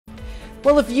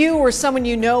Well, if you or someone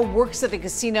you know works at a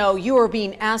casino, you are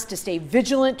being asked to stay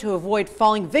vigilant to avoid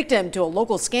falling victim to a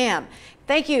local scam.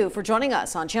 Thank you for joining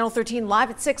us on Channel 13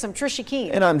 Live at 6. I'm Trisha Keene.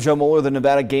 And I'm Joe Moeller. The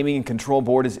Nevada Gaming and Control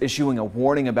Board is issuing a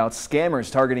warning about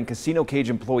scammers targeting casino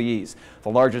cage employees. The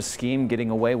largest scheme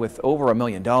getting away with over $1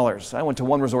 million. I went to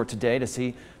one resort today to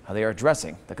see how they are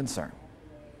addressing the concern.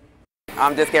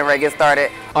 I'm just getting ready to get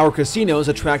started. Our casinos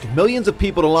attract millions of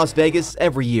people to Las Vegas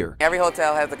every year. Every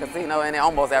hotel has a casino in it,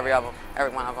 almost every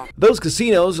one of them. Those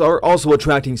casinos are also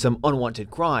attracting some unwanted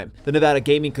crime. The Nevada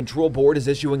Gaming Control Board is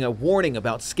issuing a warning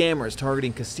about scammers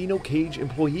targeting casino cage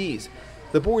employees.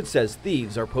 The board says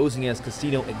thieves are posing as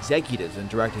casino executives and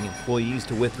directing employees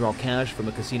to withdraw cash from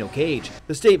a casino cage.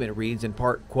 The statement reads in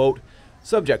part, quote,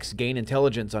 "Subjects gain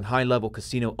intelligence on high-level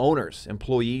casino owners,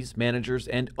 employees, managers,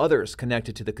 and others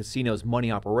connected to the casino's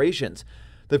money operations.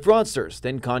 The fraudsters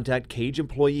then contact cage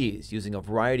employees using a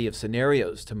variety of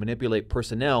scenarios to manipulate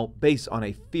personnel based on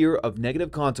a fear of negative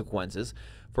consequences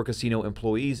for casino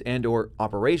employees and/or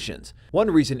operations."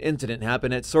 One recent incident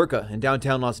happened at Circa in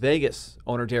downtown Las Vegas.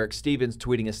 Owner Derek Stevens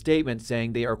tweeting a statement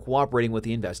saying they are cooperating with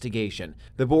the investigation.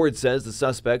 The board says the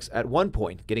suspects at one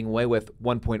point getting away with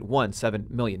 $1.17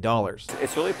 million.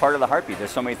 It's really part of the heartbeat.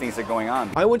 There's so many things that are going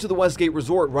on. I went to the Westgate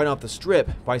Resort right off the Strip.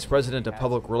 Vice President of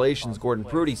Public Relations Gordon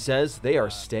Prudy says they are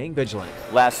staying vigilant.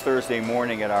 Last Thursday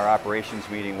morning at our operations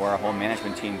meeting where our whole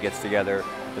management team gets together,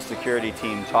 the security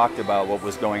team talked about what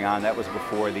was going on. That was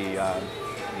before the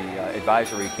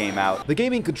advisory came out. The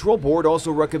Gaming Control Board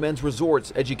also recommends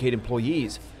resorts educate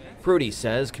employees. Prudy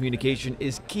says communication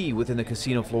is key within the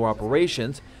casino floor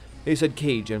operations. They said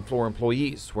cage and floor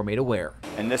employees were made aware.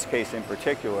 In this case in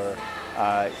particular,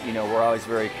 we're always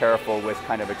very careful with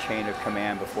kind of a chain of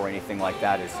command before anything like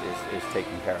that is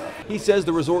taken care of. He says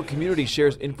the resort community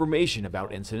shares information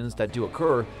about incidents that do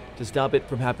occur to stop it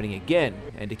from happening again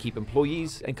and to keep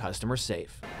employees and customers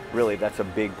safe. Really, that's a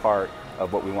big part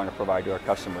of what we want to provide to our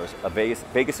customers. A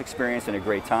Vegas experience and a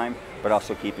great time, but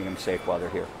also keeping them safe while they're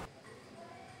here.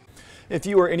 If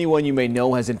you or anyone you may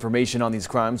know has information on these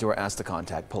crimes, you are asked to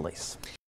contact police.